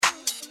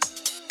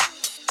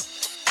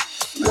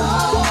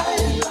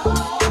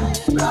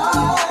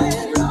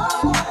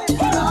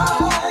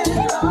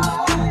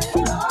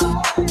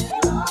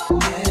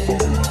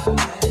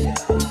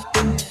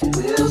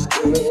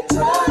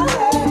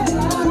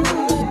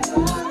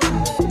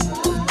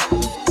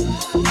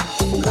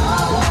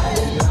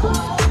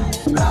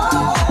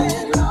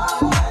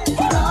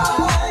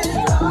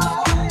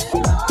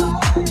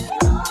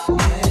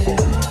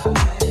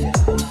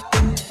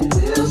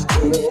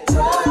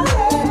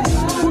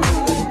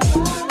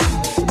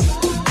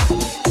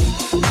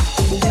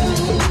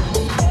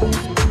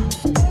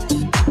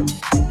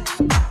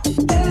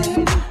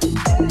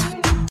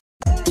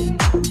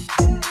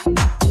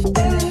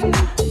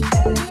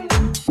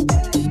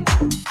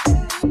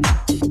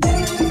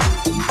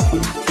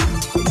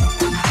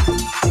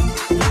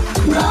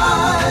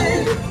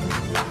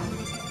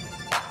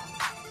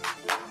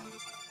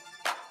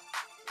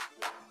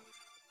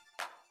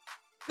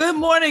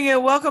morning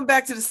and welcome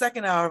back to the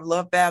second hour of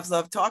Love Babs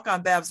Love Talk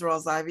on Babs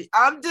Rawls Ivy.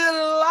 I'm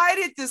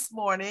delighted this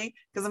morning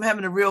because I'm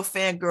having a real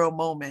fangirl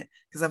moment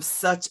because I'm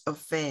such a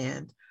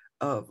fan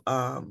of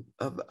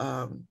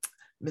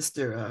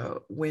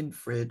Mr.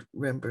 Winfred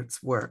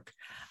Rembert's work.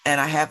 And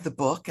I have the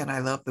book and I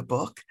love the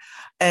book.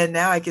 And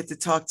now I get to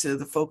talk to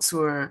the folks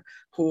who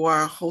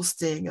are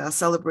hosting a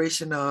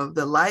celebration of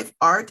the life,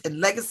 art, and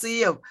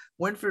legacy of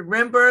Winfred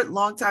Rembert,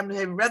 longtime New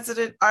Haven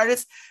resident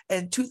artist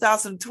and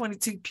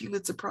 2022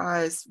 Pulitzer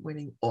Prize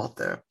winning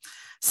author.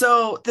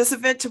 So this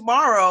event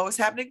tomorrow is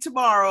happening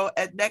tomorrow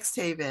at Next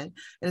Haven, and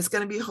it's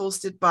going to be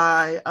hosted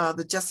by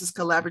the Justice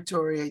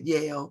Collaboratory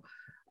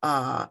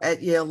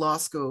at Yale Law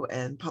School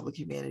and Public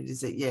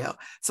Humanities at Yale.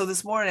 So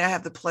this morning I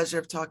have the pleasure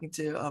of talking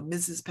to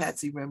Mrs.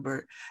 Patsy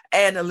Rembert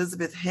and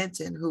Elizabeth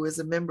Hinton, who is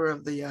a member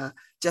of the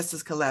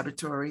Justice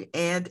Collaboratory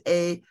and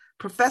a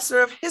professor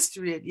of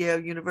history at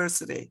Yale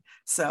University.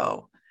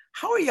 So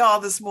how are y'all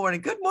this morning?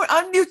 Good morning.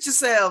 Unmute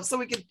yourselves so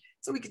we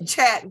can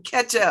chat and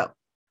catch up.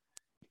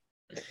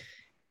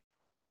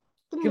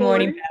 Good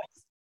morning.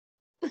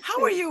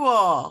 How are you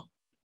all?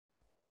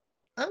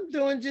 I'm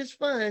doing just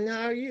fine.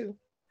 How are you?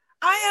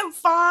 I am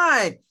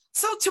fine.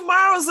 So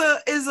tomorrow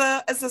is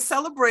a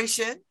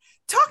celebration.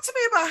 Talk to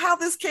me about how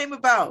this came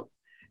about.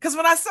 Because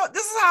when I saw,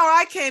 this is how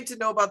I came to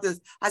know about this.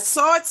 I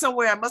saw it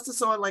somewhere. I must have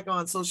saw it like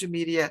on social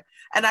media,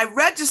 and I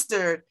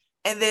registered.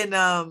 And then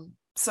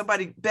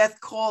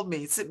Beth called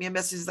me, sent me a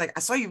message. She's like, "I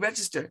saw you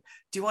register.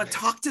 Do you want to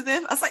talk to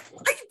them?" I was like,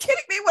 "Are you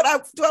kidding me?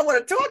 Do I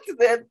want to talk to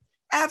them?"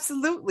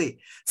 Absolutely.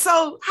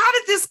 So how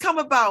did this come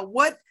about?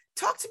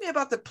 Talk to me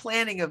about the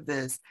planning of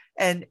this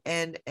and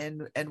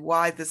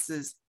why this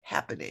is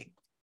happening.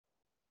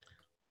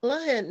 Well,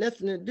 I had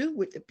nothing to do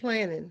with the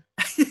planning.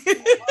 All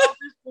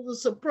this was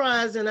a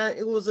surprise, and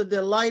it was a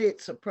delighted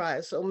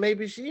surprise. So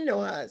maybe she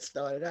know how it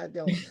started. I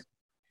don't.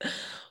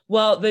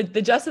 Well, the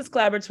Justice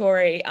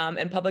Collaboratory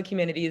and Public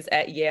Humanities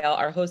at Yale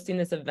are hosting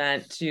this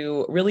event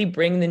to really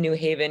bring the New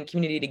Haven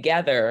community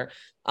together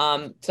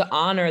to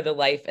honor the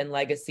life and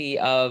legacy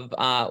of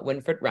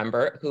Winfred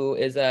Rembert, who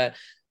is a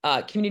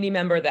community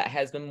member that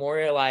has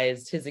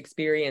memorialized his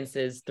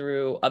experiences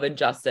of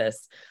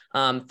injustice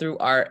through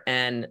art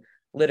and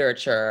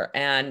literature.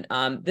 And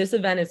this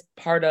event is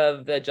part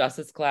of the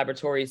Justice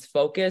Collaboratory's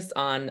focus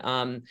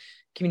on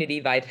community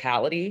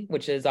vitality,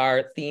 which is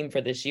our theme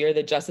for this year.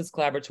 The Justice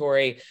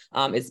Collaboratory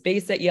is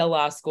based at Yale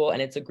Law School,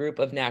 and it's a group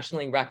of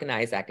nationally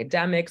recognized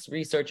academics,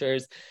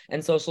 researchers,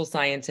 and social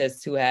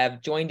scientists who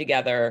have joined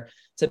together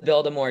to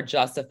build a more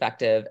just,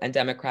 effective, and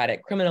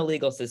democratic criminal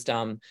legal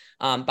system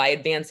by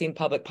advancing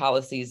public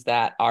policies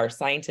that are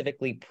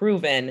scientifically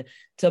proven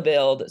to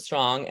build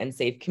strong and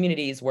safe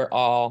communities where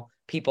all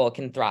people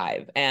can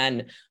thrive.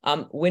 And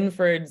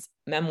Winfred's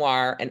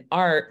memoir and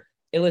art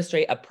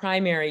illustrate a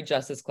primary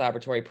Justice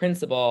Collaboratory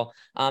principle,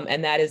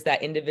 and that is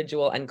that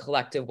individual and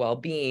collective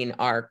well-being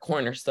are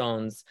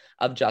cornerstones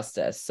of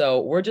justice.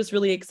 So we're just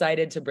really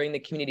excited to bring the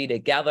community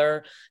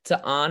together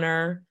to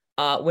honor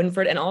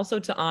Winfred and also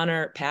to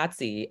honor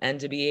Patsy and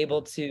to be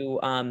able to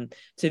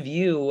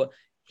view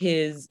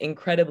his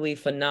incredibly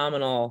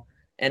phenomenal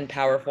and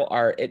powerful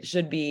art. It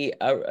should be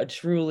a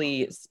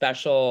truly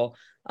special,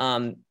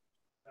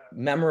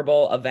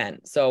 memorable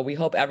event. So we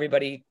hope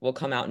everybody will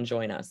come out and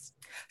join us.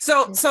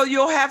 So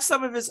you'll have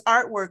some of his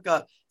artwork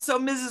up. So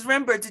Mrs.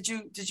 Rembert,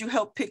 did you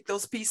help pick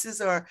those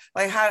pieces, or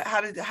like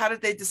how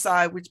did they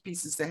decide which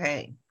pieces to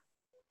hang?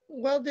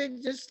 Well, they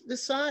just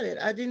decided.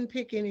 I didn't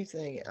pick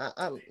anything.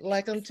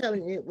 I'm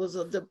telling you, it was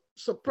a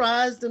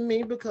surprise to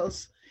me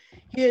because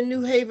here in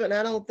New Haven,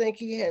 I don't think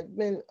he had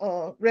been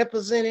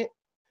represented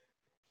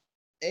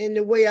in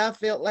the way I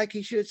felt like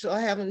he should. So I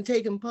haven't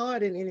taken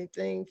part in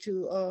anything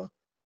to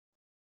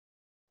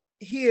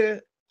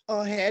hear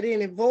or had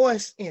any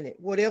voice in it.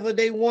 Whatever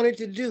they wanted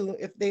to do,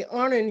 if they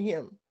honored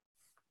him,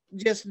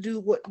 just do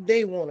what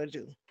they want to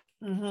do.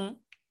 Mm-hmm.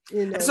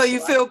 You know, so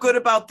you feel good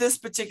about this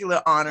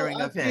particular honoring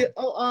of him?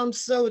 I'm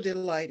so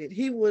delighted.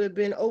 He would have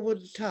been over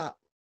the top.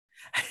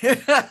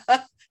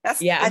 I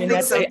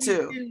think so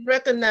too. He's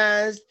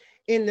recognized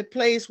in the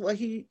place where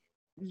he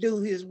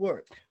do his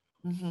work.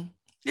 Mm-hmm.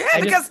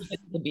 Yeah, because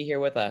to be here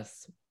with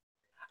us.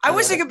 I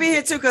wish he could be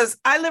here too, because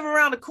I live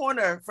around the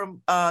corner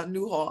from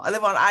Newhall. I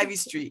live on Ivy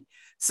Street.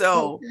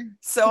 So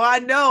I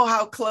know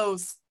how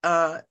close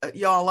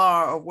y'all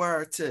are or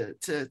were to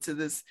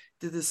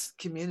this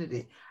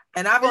community.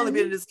 And I've only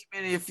been in this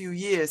community a few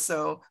years.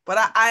 So, but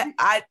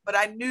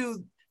I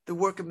knew the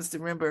work of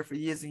Mr. Rembert for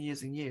years and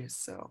years and years.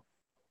 So,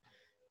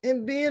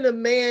 and being a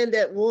man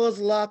that was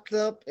locked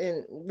up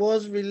and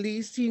was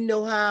released, he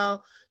know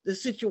how the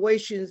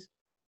situations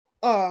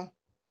are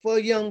for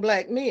young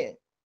Black men.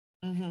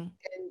 Mm-hmm. And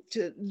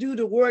to do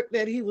the work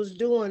that he was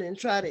doing and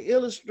try to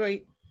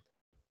illustrate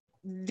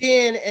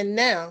then and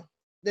now,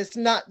 that's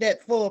not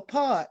that far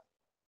apart,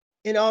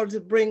 in order to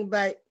bring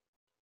back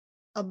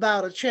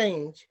about a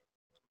change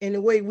in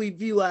the way we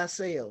view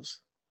ourselves.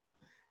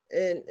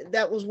 And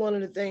that was one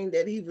of the things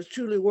that he was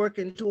truly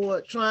working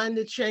toward, trying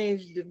to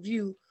change the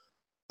view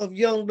of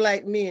young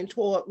Black men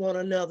toward one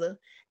another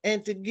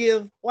and to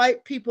give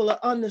white people an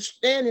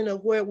understanding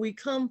of where we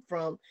come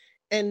from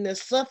and the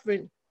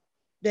suffering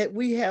that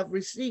we have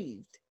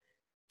received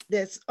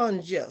that's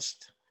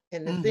unjust,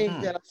 and the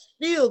things that are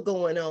still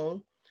going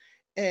on,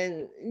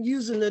 and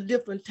using a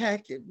different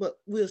tactic, but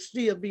we're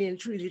still being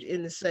treated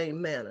in the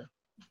same manner.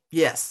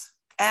 Yes,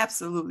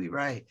 absolutely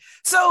right.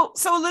 So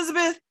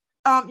Elizabeth,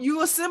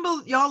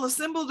 y'all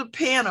assembled a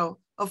panel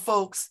of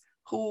folks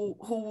who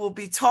will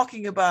be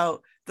talking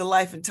about the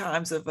life and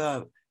times of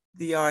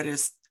the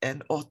artist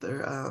and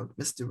author,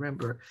 Mr.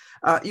 Rembert.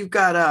 You've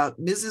got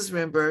Mrs.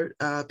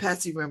 Rembert,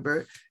 Patsy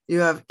Rembert. You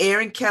have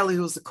Erin Kelly,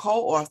 who's the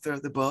co-author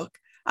of the book.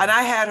 And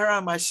I had her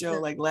on my show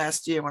like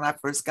last year when I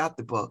first got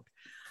the book.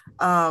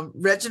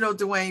 Reginald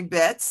Dwayne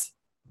Betts,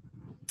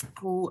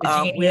 who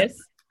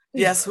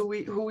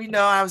who we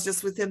know. I was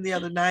just with him the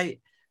other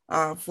night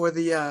for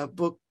the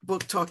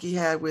book talk he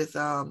had with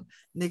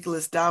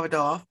Nicholas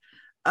Davidoff.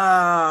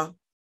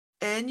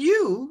 And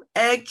you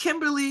and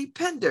Kimberly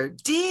Pender,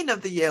 Dean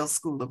of the Yale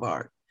School of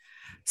Art.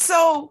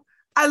 So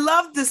I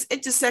love this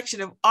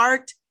intersection of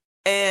art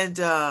and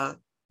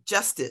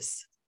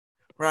justice,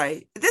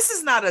 right? This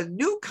is not a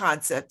new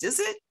concept, is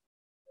it?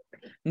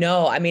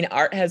 No, I mean,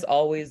 art has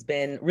always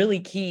been really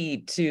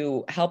key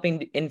to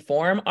helping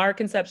inform our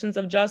conceptions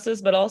of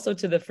justice, but also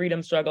to the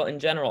freedom struggle in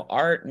general,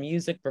 art,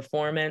 music,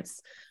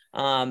 performance.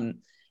 And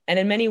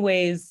in many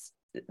ways,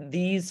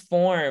 these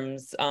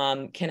forms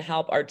can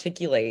help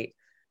articulate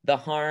the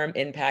harm,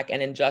 impact,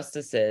 and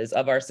injustices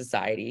of our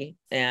society,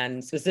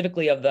 and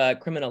specifically of the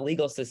criminal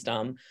legal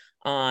system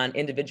on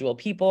individual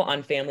people,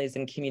 on families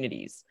and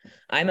communities.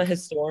 I'm a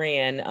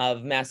historian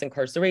of mass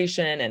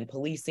incarceration and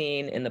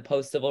policing in the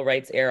post-civil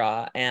rights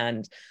era.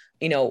 And,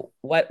 you know,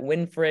 what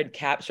Winfred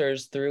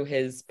captures through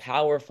his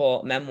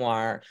powerful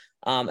memoir,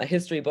 a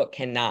history book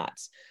cannot.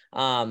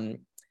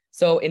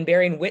 So in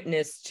bearing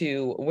witness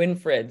to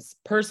Winfred's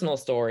personal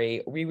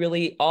story, we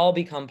really all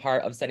become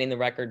part of setting the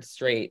record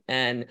straight.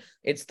 And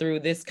it's through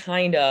this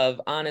kind of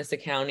honest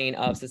accounting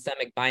of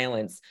systemic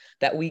violence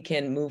that we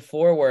can move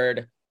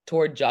forward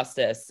toward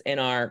justice in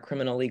our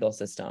criminal legal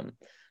system.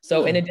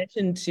 So in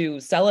addition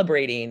to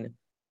celebrating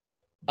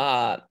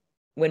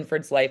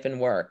Winfred's life and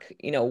work,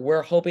 you know,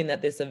 we're hoping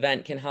that this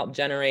event can help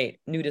generate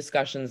new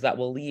discussions that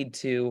will lead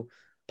to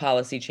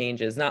policy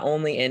changes, not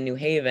only in New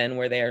Haven,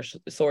 where they are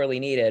sorely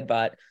needed,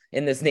 but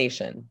in this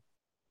nation.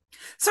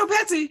 So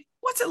Patsy,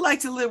 what's it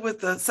like to live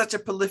with such a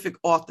prolific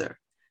author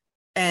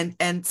and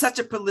such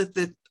a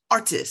prolific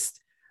artist?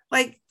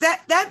 Like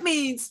that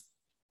means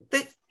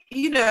that,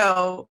 you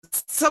know,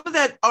 some of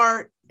that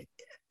art,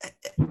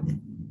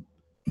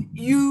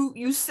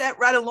 you sat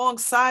right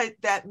alongside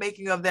that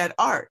making of that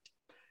art.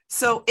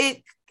 So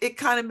it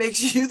kind of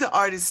makes you the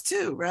artist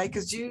too, right?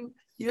 Because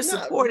you're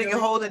supporting and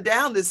holding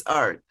down this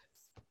art.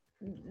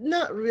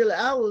 Not really.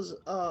 I was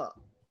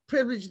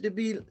privileged to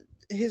be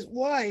his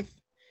wife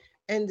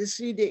and to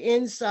see the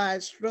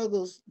inside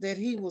struggles that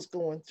he was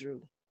going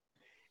through.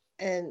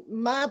 And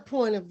my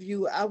point of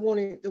view, I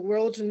wanted the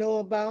world to know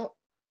about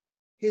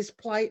his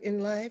plight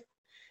in life.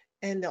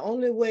 And the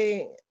only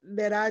way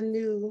that I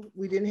knew,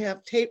 we didn't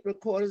have tape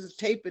recorders,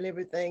 tape and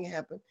everything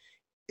happened,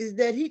 is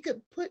that he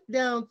could put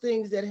down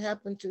things that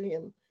happened to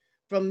him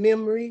from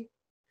memory,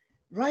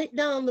 write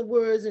down the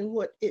words and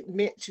what it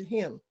meant to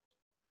him.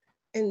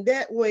 And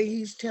that way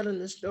he's telling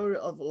the story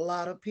of a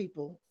lot of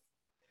people.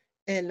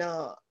 And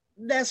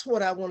that's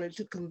what I wanted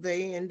to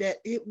convey, and that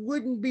it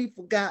wouldn't be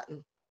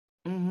forgotten.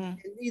 And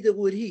neither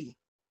would he.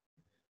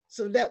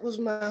 So that was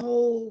my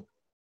whole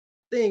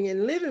thing.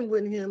 And living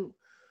with him,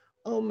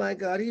 oh my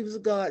God, he was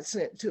God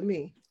sent to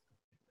me.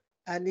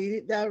 I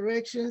needed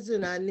directions,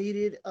 and I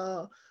needed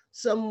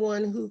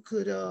someone who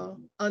could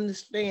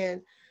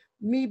understand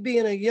me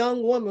being a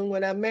young woman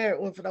when I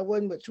married Winfred. I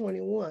wasn't but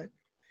 21.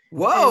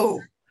 Whoa.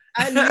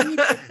 I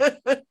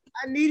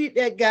needed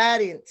that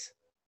guidance,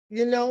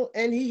 you know,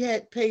 and he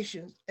had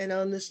patience and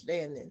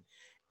understanding.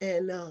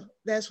 And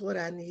that's what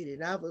I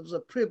needed. I was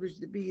a privilege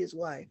to be his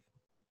wife.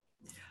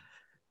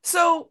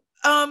 So,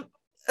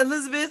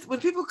 Elizabeth, when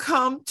people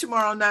come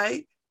tomorrow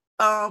night,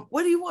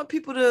 what do you want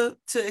people to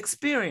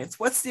experience?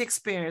 What's the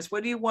experience?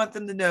 What do you want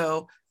them to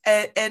know?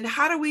 And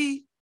how do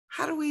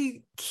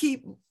we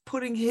keep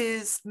putting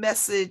his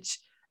message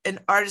and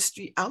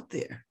artistry out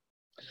there?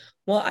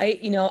 Well,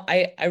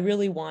 I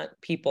really want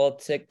people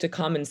to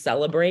come and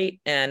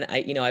celebrate. And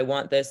I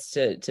want this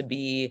to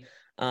be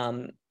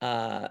an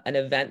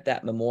event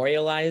that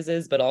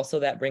memorializes, but also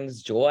that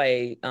brings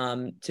joy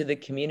to the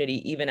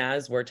community, even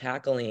as we're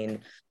tackling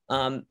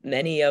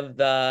many of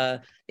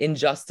the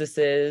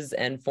injustices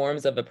and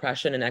forms of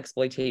oppression and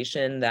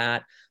exploitation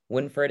that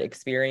Winfred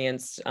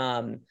experienced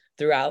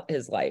throughout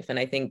his life. And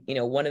I think,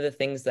 one of the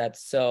things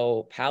that's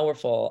so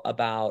powerful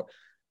about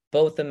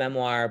both the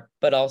memoir,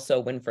 but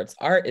also Winfred's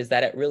art, is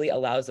that it really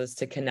allows us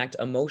to connect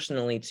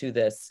emotionally to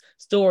this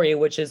story,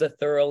 which is a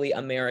thoroughly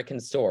American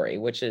story,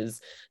 which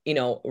is,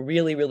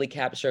 really, really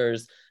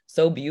captures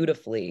so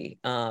beautifully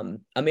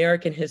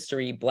American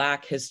history,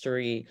 Black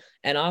history,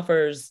 and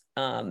offers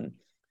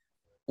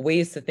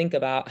ways to think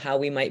about how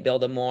we might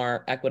build a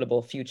more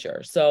equitable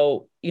future.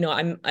 So,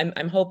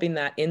 I'm hoping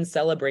that in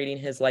celebrating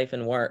his life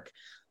and work,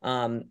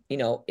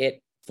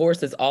 it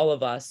forces all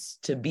of us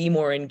to be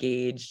more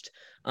engaged,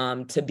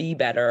 to be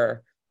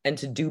better, and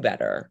to do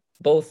better,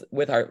 both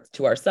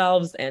to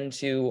ourselves and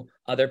to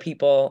other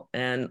people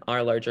and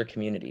our larger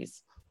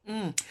communities.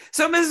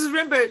 So, Mrs.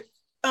 Rembert,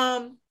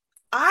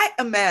 I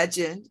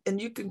imagined, and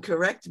you can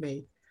correct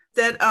me,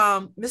 that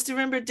Mr.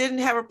 Rembert didn't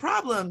have a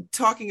problem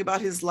talking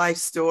about his life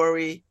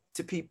story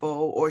to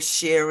people or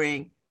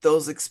sharing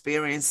those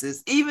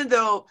experiences, even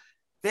though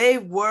they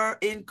were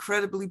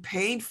incredibly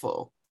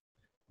painful.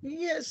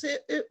 Yes,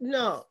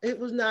 no, it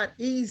was not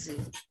easy.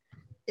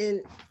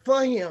 And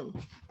for him,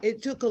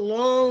 it took a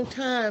long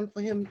time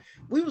for him.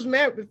 We was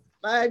married for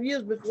 5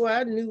 years before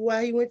I knew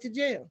why he went to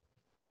jail.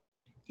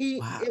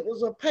 It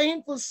was a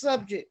painful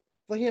subject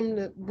for him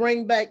to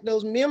bring back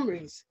those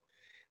memories.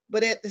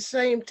 But at the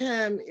same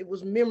time, it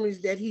was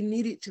memories that he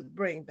needed to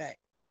bring back.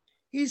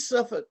 He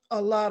suffered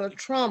a lot of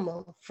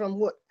trauma from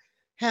what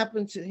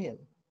happened to him.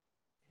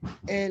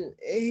 And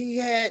he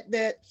had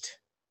that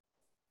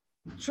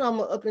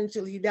trauma up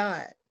until he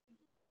died.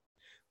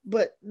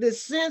 But the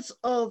sense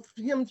of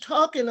him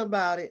talking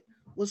about it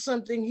was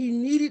something he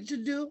needed to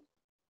do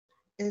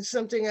and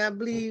something I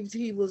believed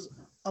he was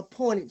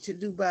appointed to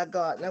do by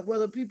God. Now,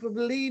 whether people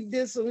believe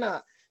this or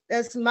not,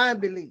 that's my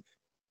belief,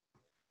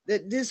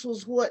 that this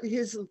was what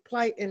his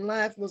plight in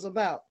life was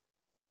about.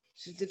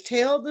 So to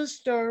tell the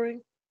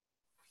story,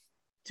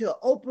 to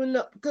open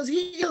up, because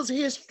he is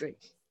history.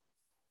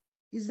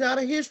 He's not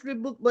a history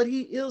book, but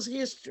he is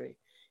history.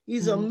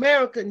 He's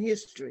American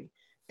history.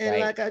 And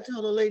like I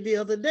told a lady the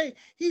other day,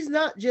 he's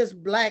not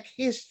just Black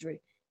history,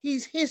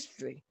 he's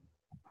history.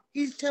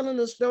 He's telling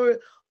the story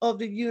of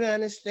the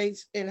United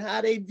States and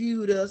how they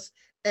viewed us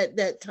at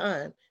that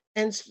time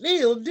and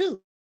still do.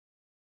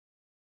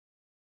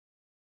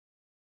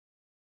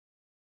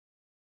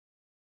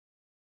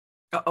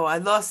 Oh, I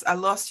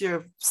lost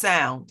your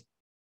sound.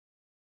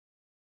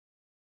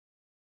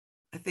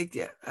 I think,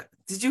 yeah.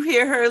 Did you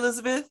hear her,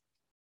 Elizabeth?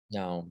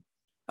 No.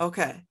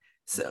 Okay.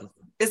 So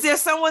is there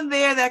someone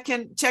there that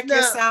can check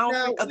your sound?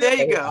 Oh, there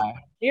you go.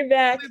 You're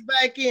back. We're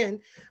back in.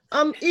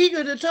 I'm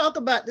eager to talk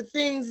about the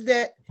things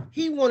that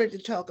he wanted to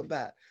talk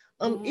about.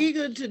 I'm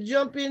eager to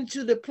jump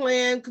into the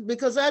plan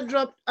because I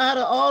dropped out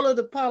of all of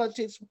the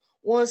politics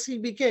once he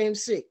became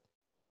sick.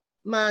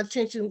 My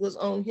attention was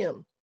on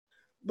him.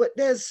 But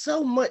there's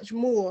so much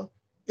more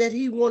that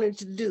he wanted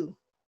to do.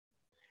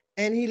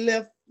 And he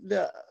left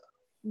the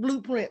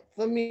blueprint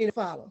for me to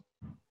follow.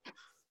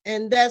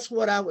 And that's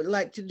what I would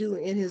like to do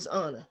in his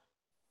honor.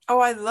 Oh,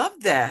 I love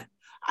that.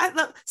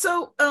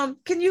 So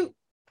can you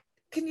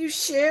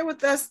share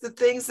with us the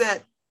things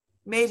that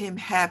made him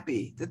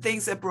happy, the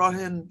things that brought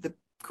him the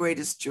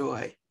greatest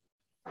joy?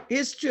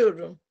 His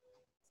children.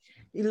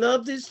 He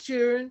loved his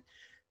children.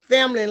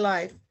 Family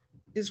life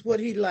is what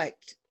he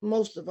liked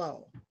most of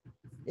all.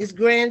 His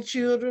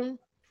grandchildren.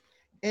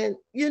 And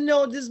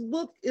this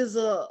book is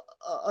a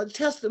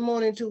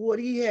testimony to what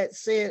he had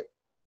said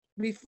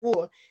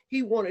before.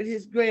 He wanted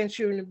his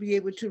grandchildren to be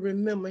able to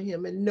remember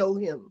him and know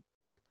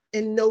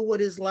what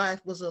his life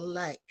was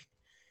like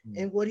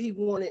and what he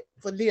wanted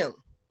for them.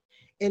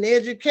 And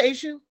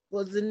education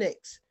was the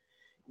next.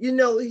 He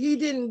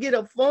didn't get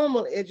a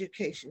formal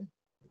education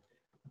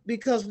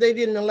because they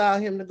didn't allow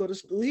him to go to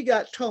school. He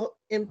got taught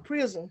in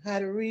prison how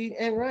to read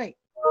and write.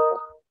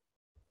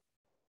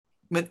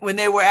 When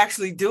they were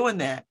actually doing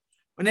that,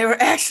 when they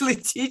were actually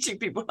teaching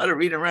people how to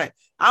read and write.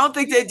 I don't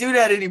think they do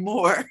that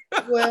anymore.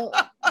 Well,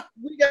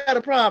 we got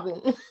a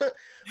problem.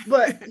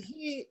 But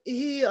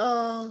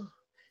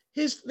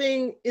his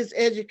thing is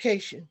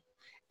education.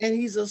 And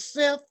he was a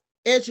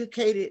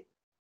self-educated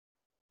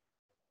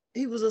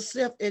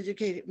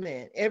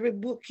man. Every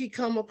book he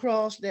come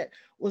across that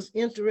was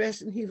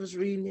interesting, he was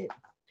reading it.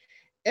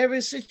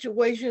 Every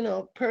situation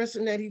or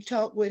person that he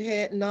talked with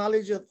had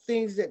knowledge of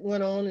things that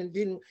went on and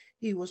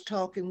he was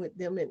talking with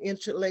them and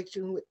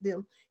intellecting with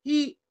them.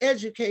 He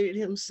educated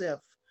himself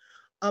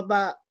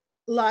about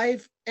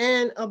life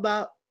and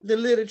about the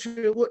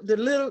literature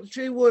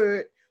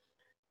word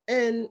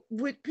and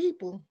with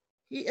people.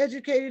 He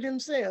educated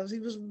himself. He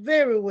was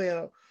very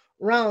well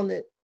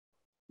rounded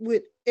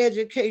with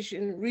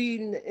education,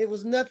 reading. It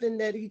was nothing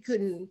that he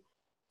couldn't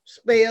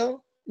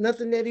spell,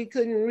 nothing that he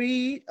couldn't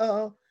read.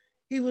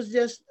 He was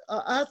just,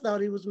 I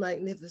thought he was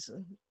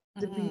magnificent,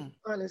 to be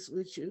honest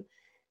with you.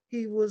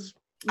 He was.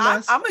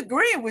 I'm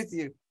agreeing with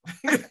you.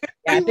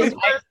 I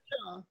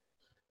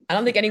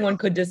don't think anyone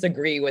could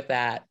disagree with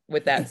that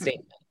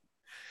statement.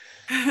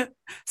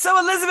 So,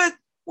 Elizabeth,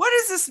 what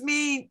does this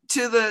mean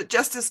to the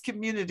justice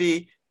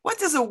community? What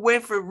does a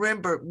Winfred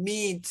Rembert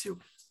mean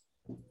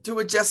to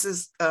a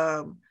justice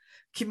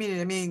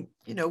community? I mean,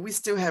 we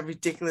still have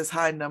ridiculous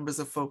high numbers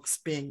of folks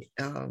being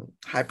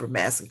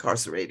hypermass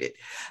incarcerated.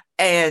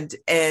 And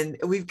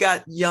we've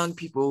got young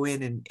people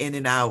in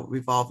and out,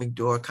 revolving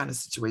door kind of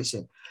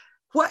situation.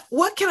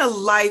 What can a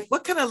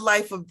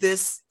life of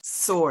this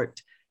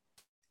sort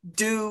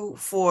do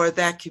for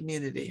that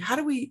community? How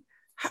do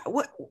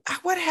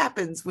what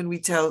happens when we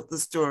tell the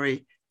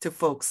story to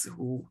folks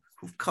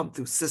who've come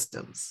through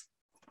systems?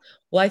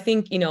 Well, I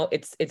think,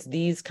 it's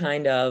these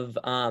kind of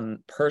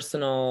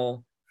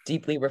personal,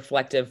 deeply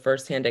reflective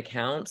firsthand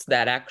accounts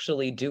that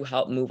actually do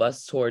help move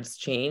us towards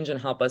change and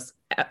help us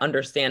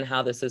understand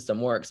how the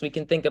system works. We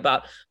can think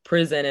about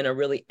prison in a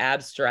really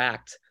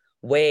abstract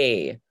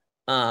way.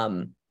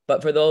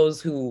 But for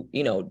those who,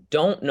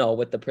 don't know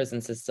what the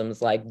prison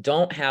system's like,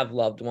 don't have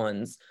loved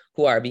ones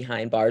who are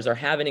behind bars or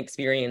haven't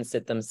experienced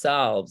it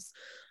themselves,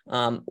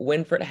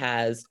 Winfred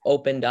has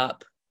opened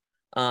up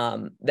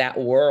that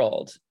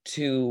world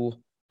to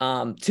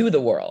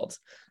the world,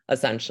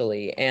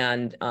 essentially.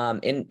 And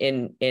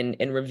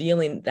in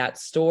revealing that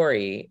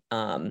story,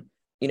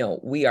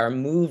 we are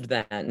moved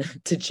then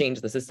to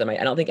change the system. I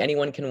don't think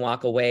anyone can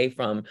walk away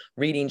from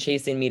reading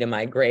Chasing Me to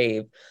My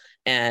Grave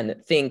and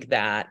think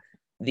that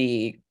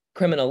the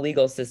criminal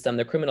legal system,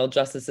 the criminal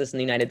justice system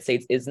in the United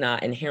States is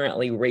not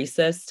inherently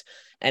racist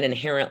and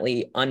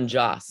inherently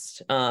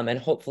unjust, and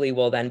hopefully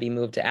will then be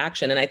moved to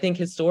action. And I think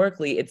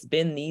historically it's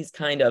been these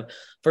kind of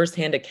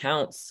firsthand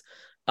accounts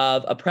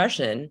of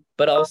oppression,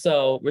 but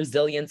also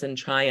resilience and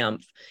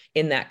triumph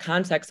in that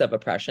context of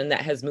oppression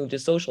that has moved to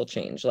social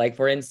change. Like,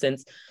 for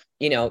instance,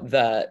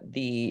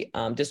 the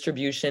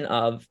distribution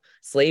of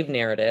slave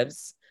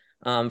narratives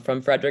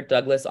from Frederick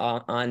Douglass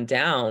on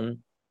down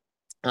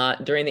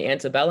during the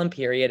antebellum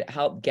period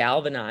helped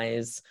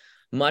galvanize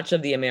much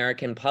of the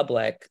American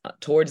public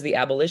towards the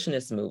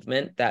abolitionist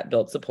movement that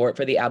built support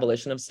for the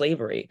abolition of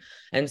slavery.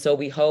 And so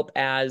we hope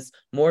as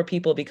more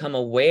people become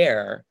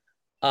aware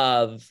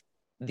of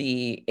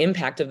the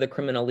impact of the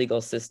criminal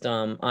legal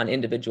system on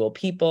individual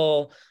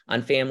people,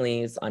 on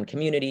families, on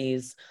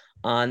communities,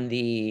 on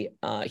the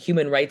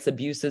human rights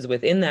abuses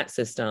within that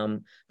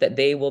system, that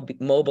they will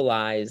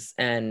mobilize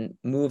and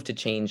move to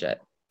change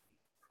it.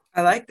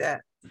 I like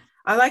that.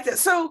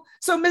 So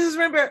Mrs.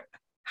 Rembert,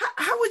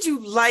 how would you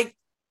like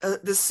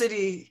the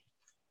city,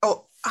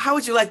 how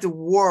would you like the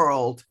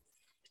world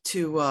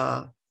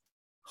to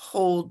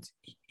hold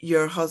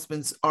your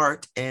husband's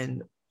art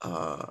and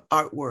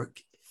artwork?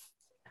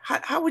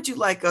 How would you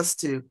like us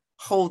to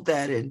hold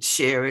that and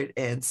share it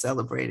and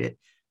celebrate it?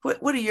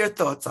 What are your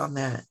thoughts on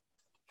that?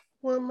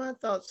 Well, my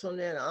thoughts on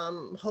that,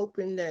 I'm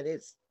hoping that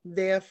it's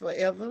there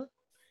forever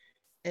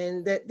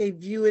and that they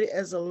view it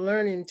as a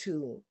learning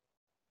tool.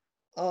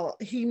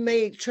 He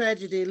made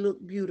tragedy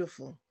look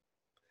beautiful.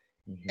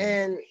 Mm-hmm.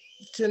 And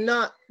to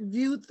not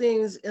view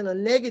things in a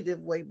negative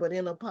way, but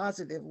in a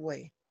positive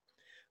way.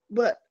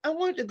 But I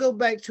want to go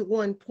back to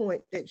one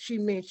point that she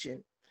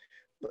mentioned.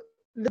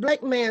 The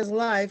Black man's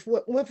life,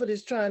 what Winfred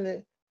is trying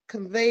to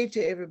convey to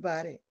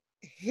everybody,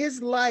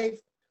 his life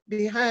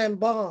behind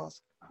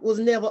bars was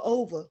never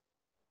over.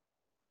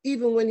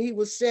 Even when he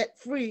was set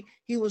free,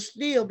 he was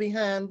still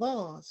behind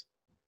bars.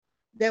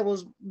 There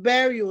was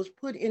barriers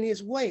put in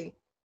his way,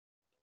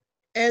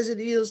 as it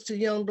is to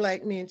young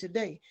Black men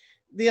today.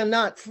 They're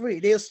not free.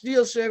 They're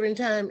still serving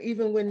time,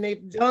 even when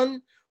they've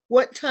done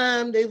what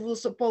time they were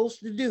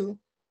supposed to do.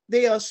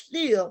 They are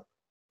still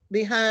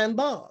behind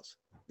bars.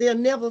 They're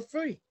never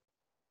free.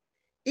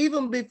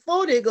 Even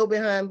before they go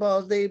behind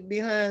bars, they're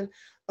behind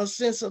a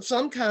sense of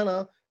some kind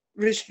of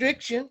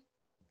restriction.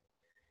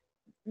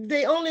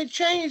 They only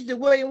change the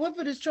way, and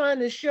Winfred is trying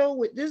to show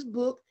with this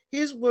book,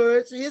 his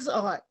words, his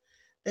art,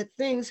 that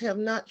things have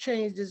not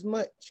changed as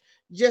much.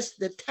 Just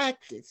the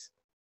tactics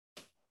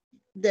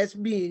that's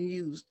being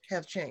used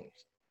have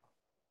changed.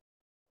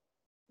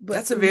 But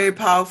that's a very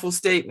powerful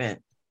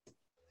statement.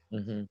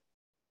 Mm-hmm.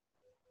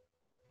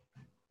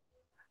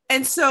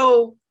 And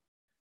so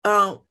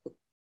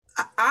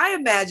I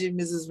imagine,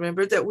 Mrs.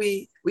 Rembert, that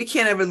we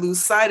can't ever lose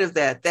sight of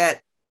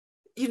that,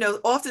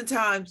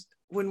 oftentimes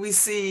when we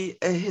see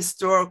a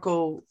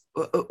historical,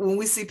 when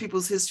we see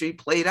people's history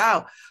played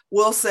out,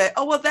 we'll say,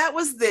 oh, well, that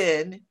was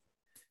then,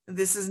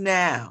 this is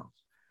now.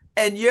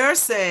 And you're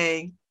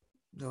saying,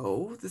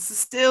 no, this is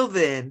still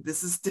then.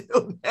 This is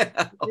still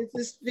now. This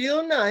is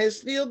still now. It's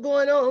still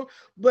going on,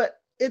 but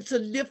it's a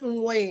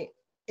different way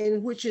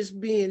in which it's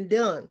being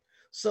done.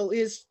 So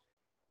it's,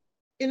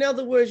 in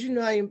other words,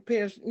 how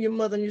your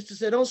mother used to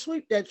say, don't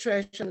sweep that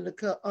trash under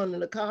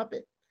the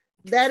carpet.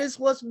 That is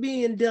what's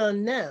being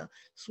done now.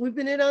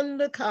 Sweeping it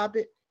under the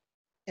carpet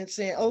and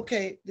saying,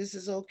 okay, this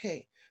is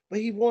okay. But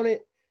he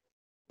wanted,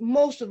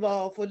 most of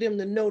all, for them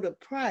to know the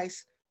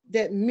price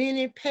that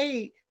many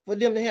paid for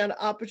them to have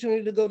the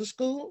opportunity to go to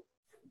school,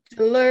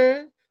 to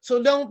learn.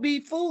 So don't be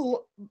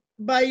fooled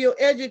by your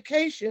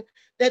education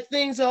that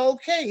things are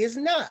okay. It's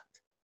not.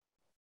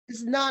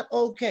 It's not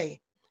okay.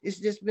 It's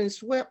just been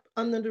swept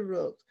under the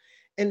rug.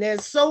 And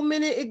there's so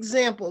many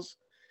examples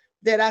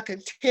that I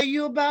could tell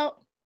you about,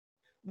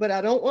 but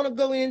I don't want to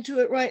go into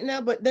it right now.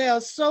 But there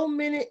are so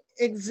many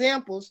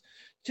examples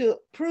to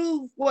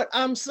prove what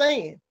I'm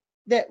saying,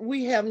 that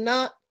we have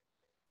not,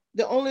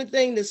 the only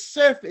thing, the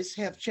surface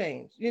have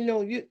changed,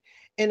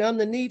 and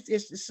underneath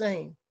it's the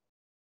same.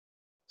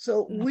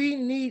 So we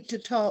need to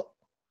talk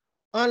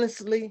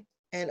honestly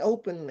and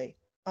openly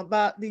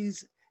about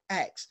these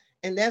acts.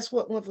 And that's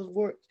what Winfred's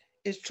work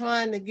is,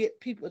 trying to get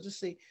people to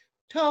see,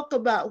 talk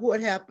about what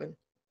happened.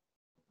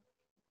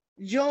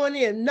 Join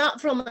in,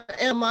 not from an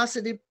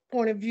animosity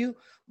point of view,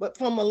 but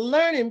from a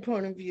learning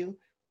point of view.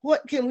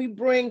 What can we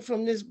bring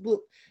from this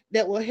book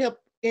that will help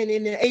and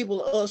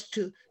enable us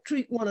to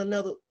treat one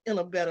another in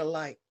a better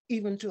light,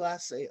 even to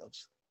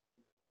ourselves?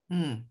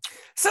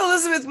 So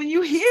Elizabeth, when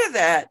you hear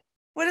that,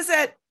 what does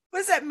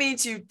that mean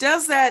to you?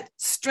 Does that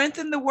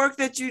strengthen the work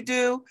that you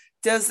do?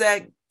 Does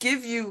that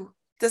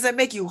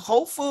make you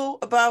hopeful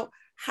about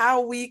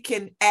how we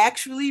can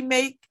actually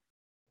make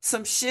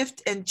some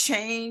shift and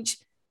change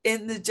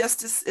in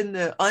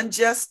the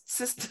unjust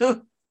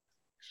system?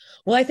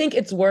 Well, I think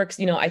it's works,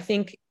 I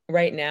think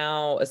right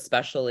now,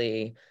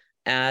 especially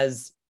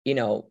as,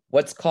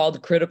 what's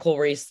called critical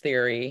race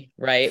theory,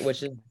 right?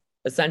 Which is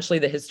essentially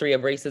the history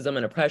of racism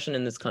and oppression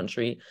in this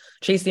country.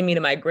 Chasing Me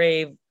to My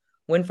Grave,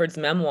 Winfred's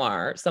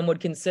memoir, some would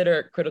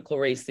consider critical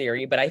race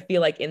theory, but I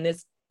feel like in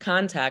this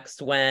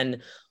context,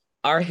 when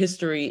our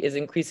history is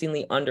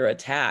increasingly under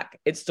attack,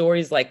 it's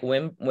stories like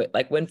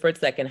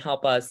Winfred's that can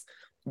help us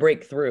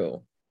break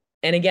through.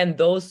 And again,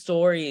 those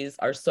stories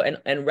are so,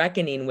 and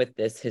reckoning with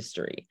this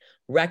history,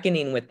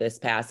 reckoning with this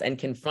past and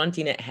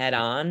confronting it head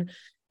on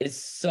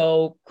is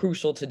so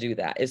crucial to do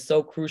that. Is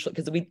so crucial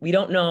because we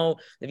don't know,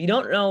 if you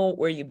don't know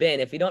where you've been,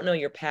 if you don't know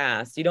your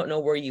past, you don't know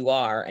where you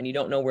are and you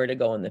don't know where to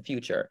go in the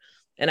future.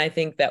 And I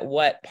think that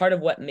part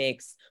of what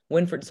makes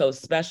Winfred so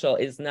special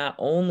is not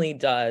only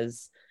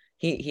does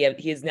he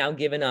has now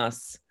given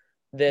us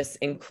this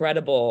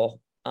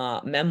incredible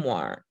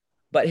memoir,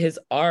 but his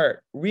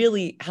art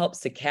really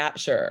helps to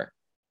capture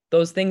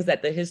those things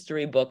that the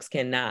history books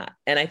cannot.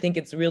 And I think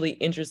it's really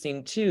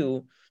interesting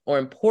too, or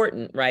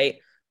important, right,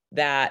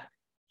 that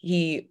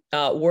he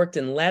worked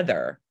in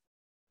leather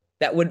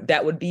that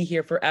would be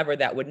here forever,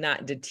 that would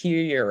not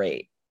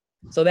deteriorate.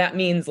 So that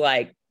means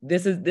like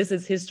this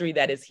is history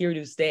that is here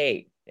to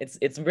stay.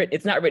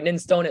 It's not written in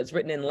stone, it's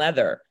written in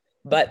leather,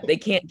 but they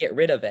can't get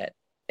rid of it.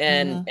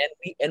 And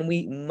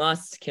we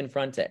must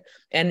confront it.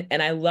 And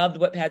I loved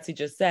what Patsy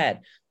just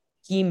said.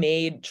 He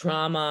made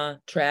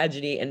trauma,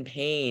 tragedy, and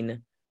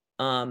pain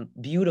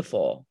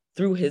beautiful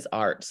through his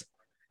art,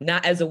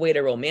 not as a way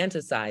to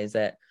romanticize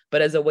it,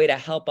 but as a way to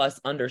help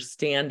us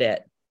understand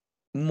it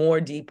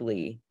more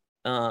deeply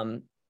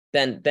than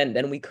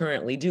we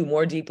currently do,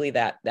 more deeply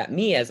that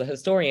me as a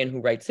historian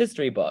who writes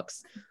history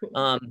books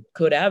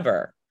could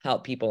ever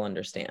help people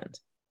understand.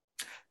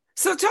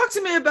 So talk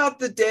to me about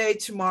the day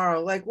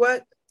tomorrow. Like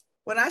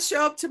when I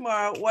show up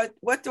tomorrow,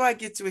 what do I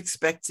get to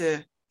expect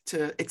to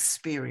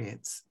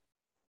experience?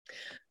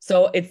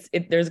 So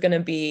there's going to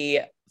be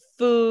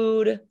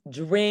food,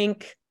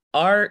 drink,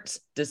 art,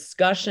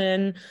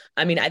 discussion.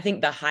 I mean, I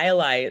think the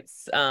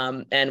highlights,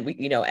 and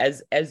we,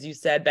 as you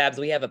said, Babs,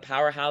 we have a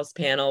powerhouse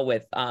panel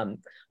with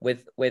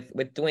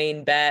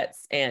Dwayne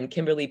Betts and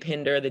Kimberly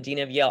Pinder, the Dean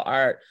of Yale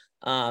Art,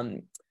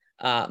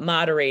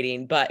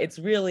 moderating, but it's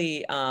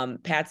really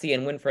Patsy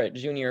and Winfred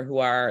Jr. who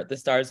are the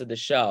stars of the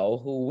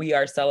show, who we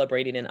are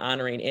celebrating and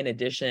honoring in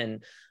addition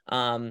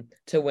to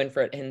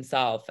Winfred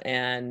himself.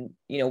 And,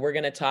 we're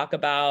going to talk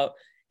about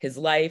his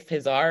life,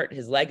 his art,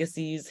 his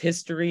legacies,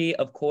 history,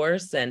 of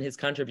course, and his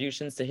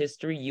contributions to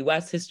history,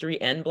 U.S. history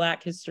and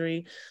Black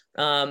history,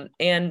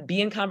 and be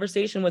in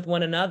conversation with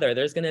one another.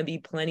 There's going to be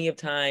plenty of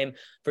time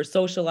for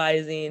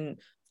socializing,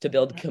 to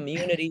build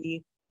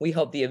community. We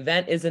hope the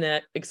event is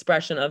an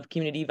expression of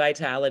community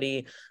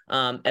vitality,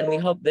 and we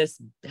hope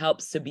this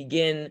helps to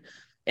begin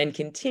and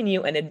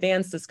continue and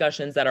advance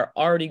discussions that are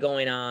already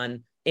going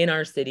on in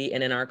our city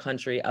and in our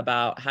country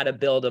about how to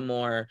build a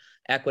more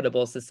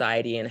equitable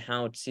society and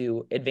how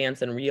to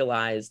advance and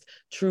realize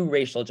true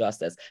racial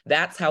justice.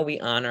 That's how we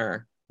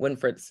honor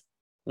Winfred's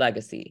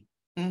legacy.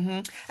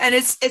 And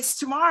it's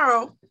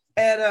tomorrow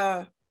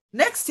at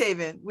Next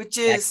Haven, which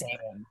is,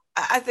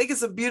 I think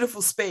it's a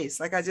beautiful space.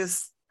 Like I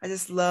just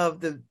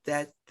love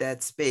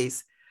that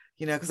space,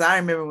 because I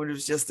remember when it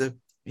was just a,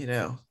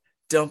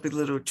 dumpy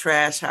little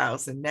trash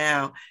house, and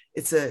now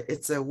it's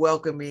a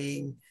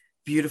welcoming,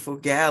 beautiful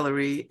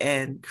gallery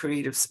and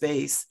creative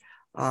space,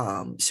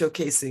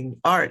 showcasing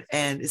art,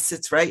 and it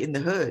sits right in the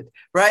hood,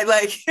 right?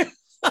 Like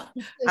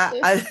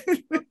I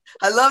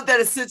love that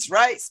it sits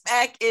right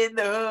smack in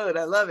the hood.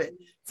 I love it.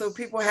 So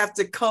people have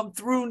to come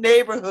through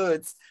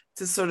neighborhoods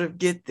to sort of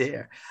get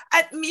there.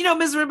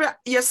 Ms. Rimber,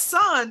 your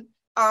son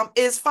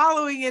is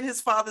following in his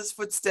father's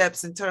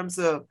footsteps in terms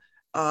of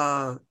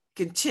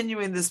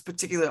continuing this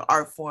particular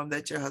art form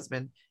that your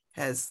husband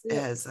has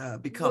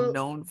become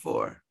known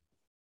for.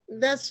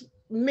 That's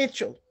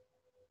Mitchell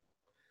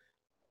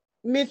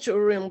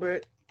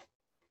Rembert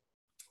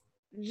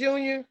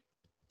Jr.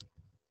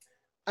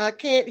 I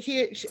can't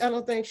hear. I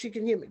don't think she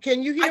can hear me.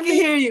 Can you hear me? I can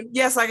hear you.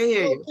 Yes, I can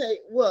hear you. Okay.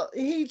 Well,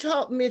 he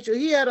taught Mitchell.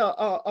 He had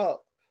a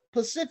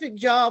specific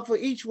job for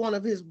each one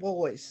of his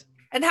boys.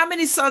 And how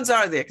many sons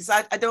are there? Because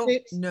I don't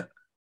know.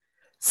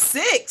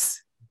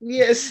 6?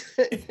 Yes.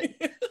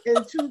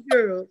 And 2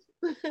 girls.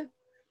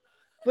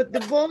 But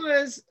the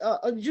boys,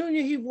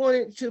 Junior, he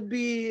wanted to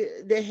be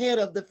the head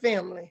of the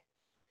family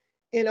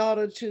in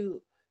order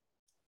to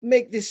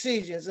make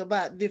decisions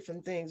about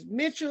different things.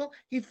 Mitchell,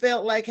 he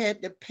felt like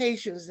had the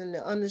patience and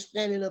the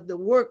understanding of the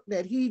work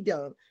that he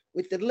done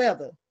with the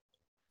leather.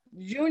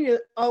 Junior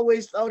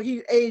always thought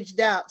he aged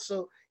out,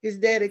 so his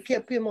daddy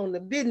kept him on the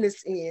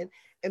business end,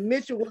 and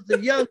Mitchell was the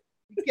young.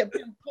 He kept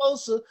him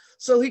closer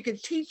so he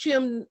could teach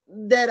him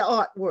that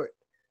artwork.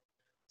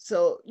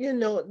 So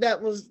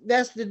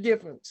that's the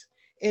difference.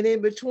 And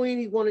in between,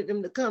 he wanted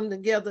them to come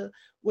together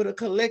with a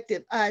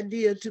collective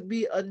idea to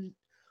be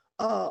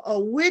a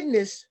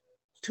witness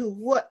to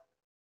what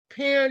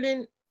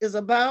parenting is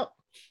about,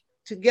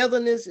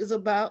 togetherness is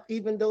about,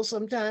 even though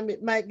sometimes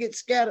it might get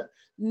scattered.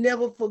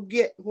 Never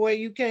forget where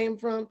you came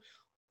from,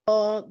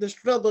 or the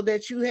struggle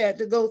that you had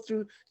to go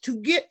through to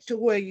get to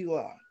where you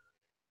are.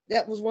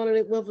 That was one of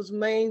the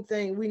main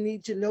thing. We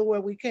need to know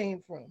where we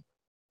came from.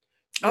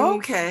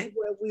 Okay.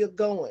 Where we are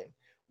going.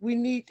 We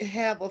need to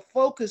have a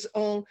focus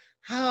on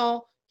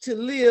how to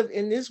live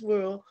in this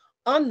world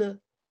under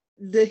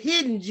the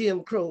hidden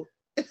Jim Crow.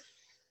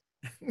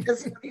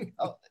 That's what he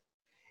called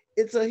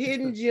it. It's a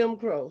hidden Jim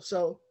Crow.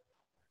 So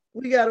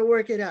we got to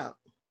work it out.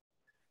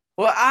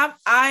 Well,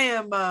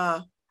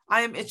 I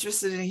am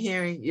interested in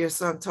hearing your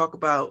son talk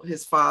about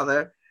his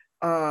father.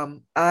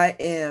 I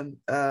am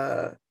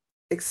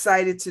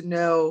excited to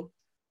know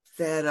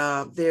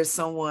that there's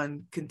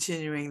someone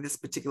continuing this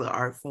particular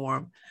art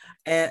form,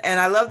 and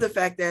I love the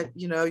fact that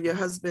your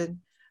husband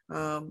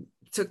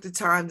took the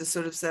time to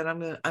sort of said,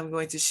 I'm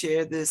going to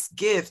share this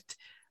gift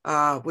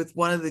with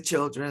one of the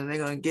children, and they're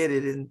going to get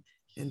it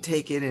and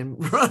take it and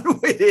run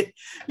with it.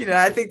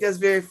 I think that's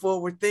very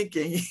forward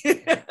thinking.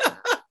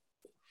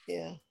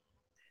 Yeah.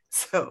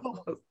 So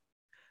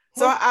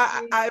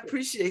I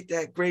appreciate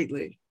that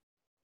greatly.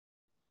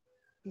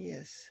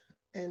 Yes,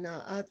 and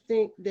I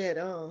think that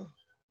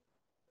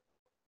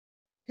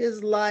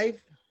his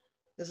life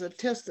is a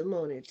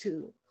testimony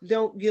to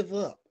don't give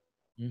up.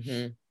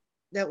 Mm-hmm.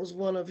 That was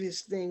one of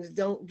his things.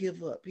 Don't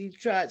give up. He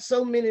tried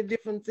so many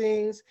different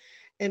things,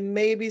 and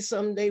maybe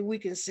someday we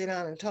can sit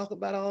down and talk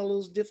about all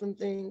those different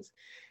things.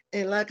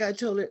 And like I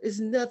told him, it's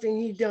nothing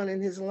he done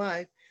in his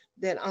life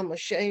that I'm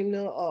ashamed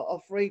of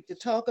or afraid to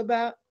talk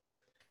about,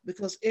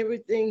 because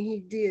everything he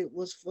did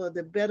was for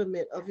the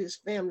betterment of his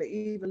family,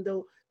 even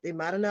though they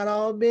might have not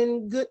all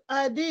been good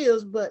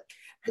ideas, but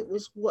it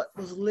was what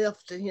was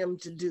left to him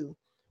to do,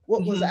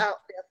 what was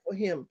out there for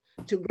him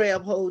to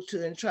grab hold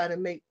to and try to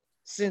make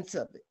sense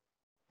of it.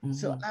 Mm-hmm.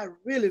 So I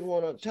really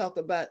want to talk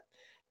about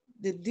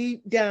the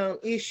deep down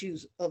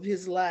issues of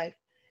his life,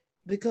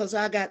 because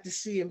I got to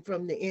see him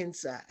from the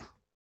inside.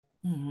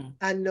 Mm-hmm.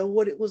 I know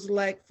what it was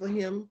like for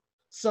him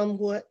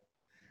somewhat.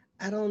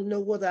 I don't know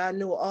whether I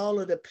know all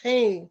of the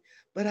pain,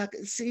 but I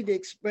could see the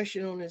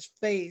expression on his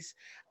face.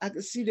 I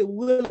could see the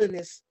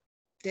willingness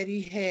that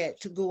he had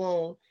to go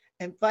on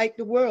and fight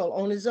the world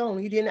on his own.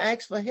 He didn't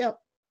ask for help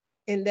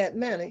in that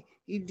manner.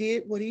 He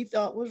did what he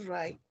thought was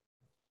right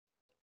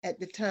at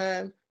the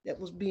time that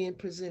was being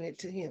presented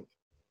to him.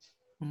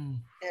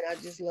 And I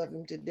just love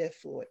him to death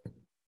for it.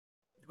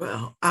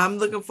 Well, I'm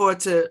looking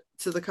forward to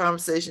the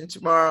conversation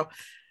tomorrow.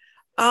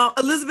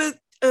 Elizabeth,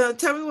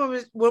 tell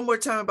me one more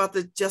time about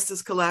the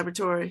Justice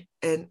Collaboratory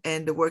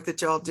and the work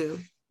that y'all do.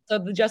 So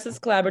the Justice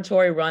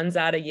Collaboratory runs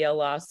out of Yale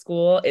Law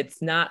School.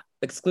 It's not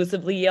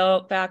exclusively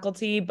Yale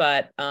faculty,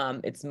 but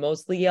it's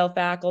mostly Yale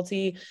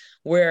faculty.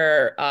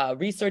 We're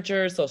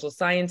researchers, social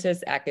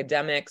scientists,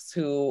 academics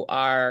who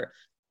are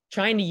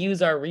trying to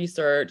use our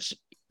research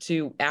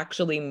to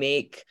actually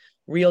make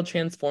real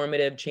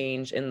transformative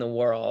change in the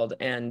world,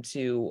 and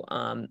to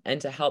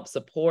help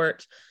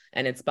support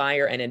and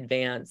inspire and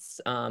advance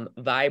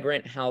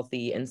vibrant,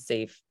 healthy, and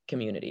safe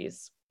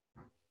communities.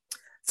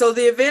 So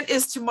the event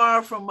is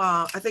tomorrow from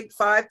I think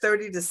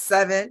 5:30 to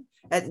 7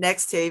 at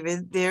Next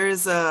Haven. There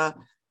is a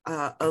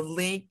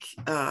link.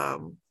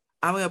 I'm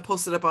going to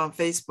post it up on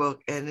Facebook,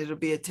 and it'll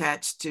be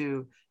attached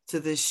to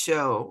this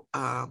show,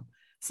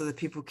 so that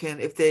people can,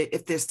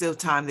 if there's still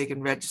time, they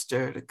can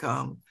register to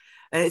come.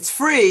 And it's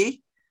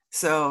free,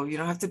 so you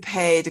don't have to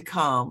pay to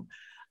come.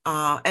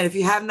 And if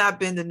you have not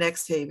been to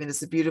Next Haven,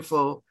 it's a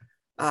beautiful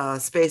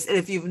space. And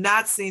if you've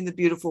not seen the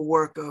beautiful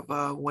work of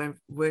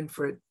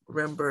Winfred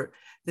Rembert,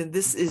 then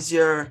this is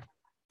your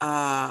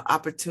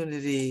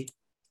opportunity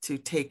to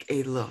take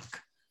a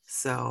look.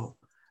 So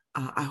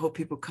I hope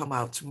people come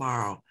out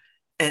tomorrow,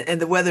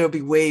 and the weather will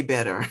be way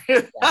better.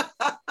 We'll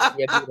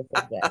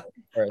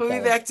be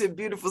back to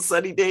beautiful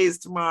sunny days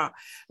tomorrow.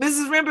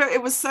 Mrs. Rembert,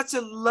 it was such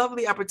a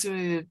lovely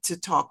opportunity to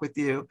talk with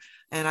you,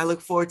 and I look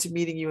forward to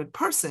meeting you in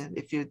person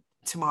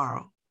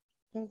tomorrow.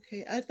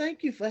 Okay, I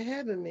thank you for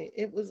having me.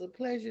 It was a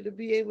pleasure to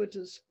be able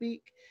to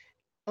speak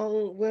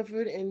on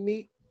Winfred and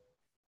meet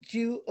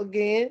you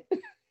again.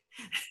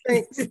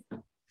 Thanks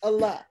a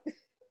lot.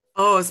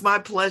 Oh, it's my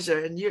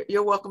pleasure. And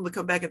you're welcome to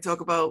come back and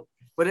talk about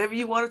whatever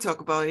you want to talk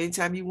about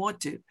anytime you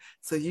want to.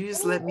 So you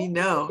just let me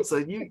know.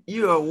 So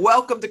you are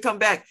welcome to come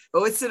back.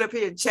 But we'll sit up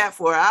here and chat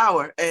for an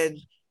hour, and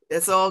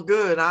it's all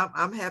good.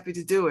 I'm happy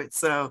to do it.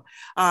 So,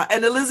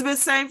 and Elizabeth,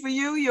 same for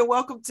you. You're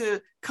welcome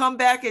to come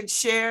back and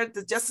share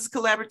the Justice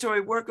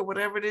Collaboratory work or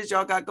whatever it is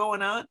y'all got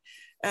going on.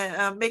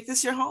 and make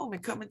this your home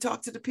and come and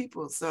talk to the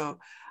people. So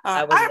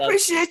I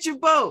appreciate you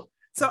both.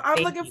 So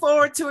I'm looking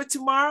forward to it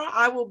tomorrow.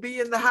 I will be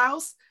in the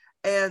house.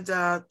 And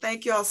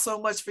thank you all so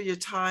much for your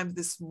time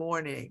this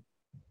morning.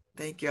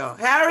 Thank you all.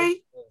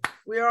 Harry,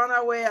 we're on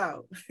our way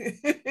out.